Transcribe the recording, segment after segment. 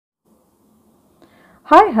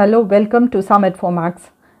Hi, hello, welcome to Summit for Max.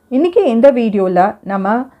 இன்னைக்கு இந்த வீடியோல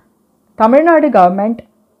நம்ம தமிழ்நாடு கவர்மெண்ட்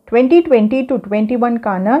 2020 to 21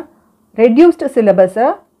 கான reduced syllabus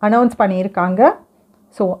அனௌன்ஸ் பண்ணியிருக்காங்க.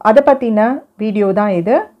 ஸோ அதை பற்றின வீடியோ தான்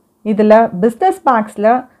இது. இதில் பிஸ்னஸ் மேக்ஸில்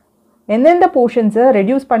எந்தெந்த போர்ஷன்ஸை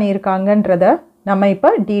ரெடியூஸ் பண்ணியிருக்காங்கன்றத நம்ம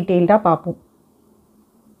இப்போ டீட்டெயில்டாக பார்ப்போம்.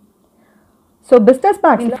 ஸோ பிஸ்னஸ்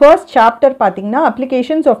மேக்ஸில் ஃபர்ஸ்ட் சாப்டர் பார்த்திங்கன்னா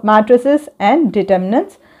applications of matrices and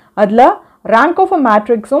determinants. அதில் rank of a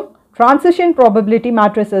matrixum transition probability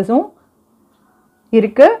matricesum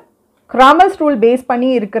இருக்கு. Cramer's rule base பண்ணி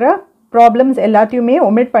இருக்கிற problems எல்லாத்தையுமே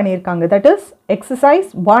omit பண்ணியிருக்காங்க. that is exercise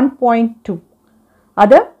 1.2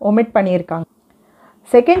 அதை omit பண்ணியிருக்காங்க.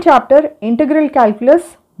 செகண்ட் சாப்டர் integral calculus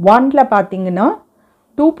 1ல பார்த்தீங்கன்னா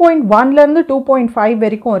 2.1லேருந்து 2.5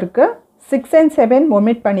 வரைக்கும் இருக்குது. 6 and 7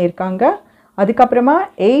 omit பண்ணியிருக்காங்க. அதுக்கப்புறமா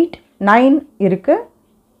 8, 9 இருக்குது.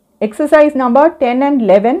 exercise number 10 and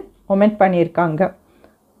 11 omit பண்ணியிருக்காங்க.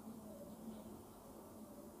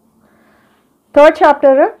 தேர்ட்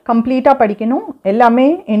சாப்டரை கம்ப்ளீட்டாக படிக்கணும், எல்லாமே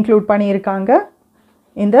இன்க்ளூட் பண்ணியிருக்காங்க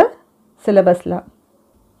இந்த சிலபஸில்.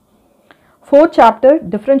 ஃபோர்த் சாப்டர்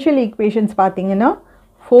டிஃப்ரென்ஷியல் ஈக்குவேஷன்ஸ் பார்த்தீங்கன்னா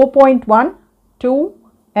 4.1, 2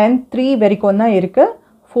 and 3 வரைக்கும் தான் இருக்குது.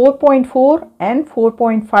 4.4 and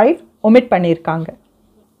 4.5 omit பண்ணியிருக்காங்க.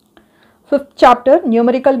 ஃபிஃப்த் சாப்டர்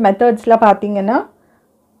நியூமரிக்கல் மெத்தட்ஸில் பார்த்தீங்கன்னா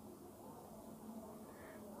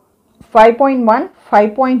 5.1,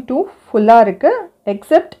 5.2 ஃபுல்லாக இருக்குது.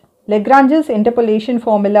 Accept Lagrange's interpolation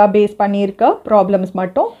formula base பண்ணியிருக்க ப்ராப்ளம்ஸ்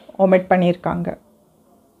மட்டும் omit பண்ணியிருக்காங்க.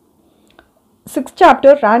 Sixth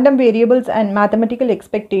chapter random variables and mathematical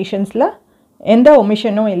எக்ஸ்பெக்டேஷன்ஸில் எந்த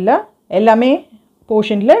ஒமிஷனும் இல்லை, எல்லாமே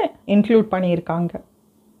போர்ஷனில் இன்க்ளூட் பண்ணியிருக்காங்க.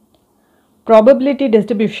 Probability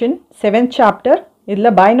distribution seventh chapter.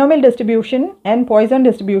 இதில் binomial distribution and Poisson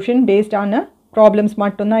distribution பேஸ்டான problems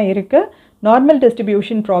மட்டும்தான் இருக்குது. நார்மல்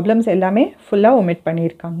டிஸ்ட்ரிபியூஷன் ப்ராப்ளம்ஸ் எல்லாமே ஃபுல்லாக omit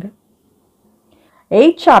பண்ணியிருக்காங்க.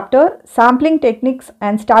 Eighth chapter sampling techniques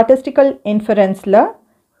and statistical இன்ஃபரன்ஸில்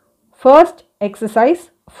first exercise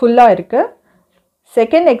ஃபுல்லாக இருக்குது.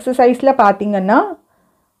 செகண்ட் எக்ஸசைஸில் பார்த்தீங்கன்னா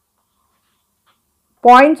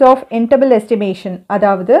பாயிண்ட்ஸ் ஆஃப் இன்டர்வல் எஸ்டிமேஷன்,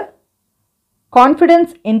 அதாவது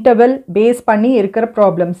கான்ஃபிடென்ஸ் இன்டர்வல் பேஸ் பண்ணி இருக்கிற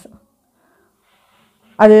ப்ராப்ளம்ஸ்.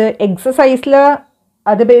 அது எக்ஸசைஸில்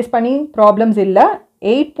அது பேஸ் பண்ணி ப்ராப்ளம்ஸ் இல்லை.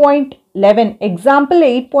 8.11 எக்ஸாம்பிள்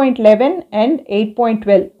 8.11 அண்ட்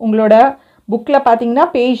 8.12 உங்களோட புக்கில் பார்த்தீங்கன்னா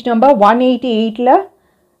பேஜ் நம்பர் 188ல்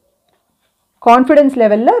கான்ஃபிடென்ஸ்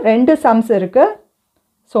லெவலில் 2 சம்ஸ் இருக்குது.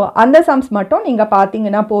 ஸோ அந்த சம்ஸ் மட்டும் நீங்கள்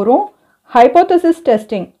பார்த்தீங்கன்னா போகிறோம். ஹைப்போதசிஸ்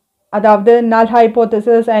டெஸ்டிங், அதாவது நல்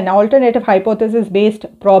hypothesis and alternative hypothesis paste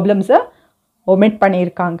ப்ராப்ளம்ஸை omit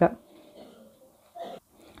பண்ணியிருக்காங்க.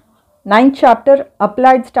 நைன்த் சாப்டர்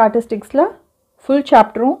அப்ளைட் ஸ்டாட்டிஸ்டிக்ஸில் ஃபுல்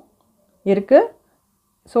சாப்டரும் இருக்குது.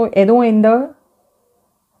 ஸோ எதுவும் இந்த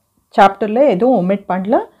சாப்டரில் எதுவும் omit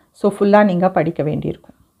பண்ணல. ஸோ ஃபுல்லாக நீங்கள் படிக்க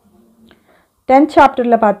வேண்டியிருக்கும். டென்த்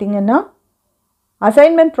சாப்டரில் பார்த்தீங்கன்னா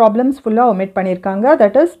அசைன்மெண்ட் ப்ராப்ளம்ஸ் ஃபுல்லாக omit பண்ணியிருக்காங்க.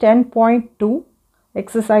 தட் இஸ் 10.2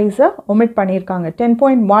 எக்ஸசைஸை omit பண்ணியிருக்காங்க.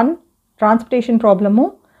 10.1 டிரான்ஸ்போர்ட்டேஷன்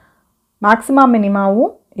ப்ராப்ளமும் மேக்ஸிமம்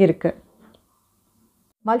மினிமாவும் இருக்குது.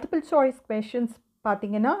 மல்டிபிள் சாய்ஸ் கொஷின்ஸ்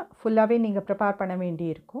பார்த்தீங்கன்னா ஃபுல்லாகவே நீங்கள் ப்ரிப்பேர் பண்ண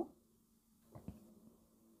வேண்டியிருக்கும்.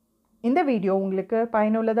 இந்த வீடியோ உங்களுக்கு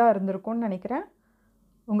பயனுள்ளதாக இருந்திருக்கும்னு நினைக்கிறேன்.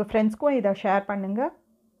 உங்கள் ஃப்ரெண்ட்ஸ்க்கும் இதை ஷேர் பண்ணுங்கள்.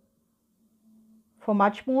 For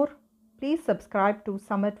much more, please subscribe to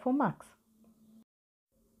Summit for Max.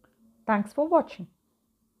 Thanks for watching.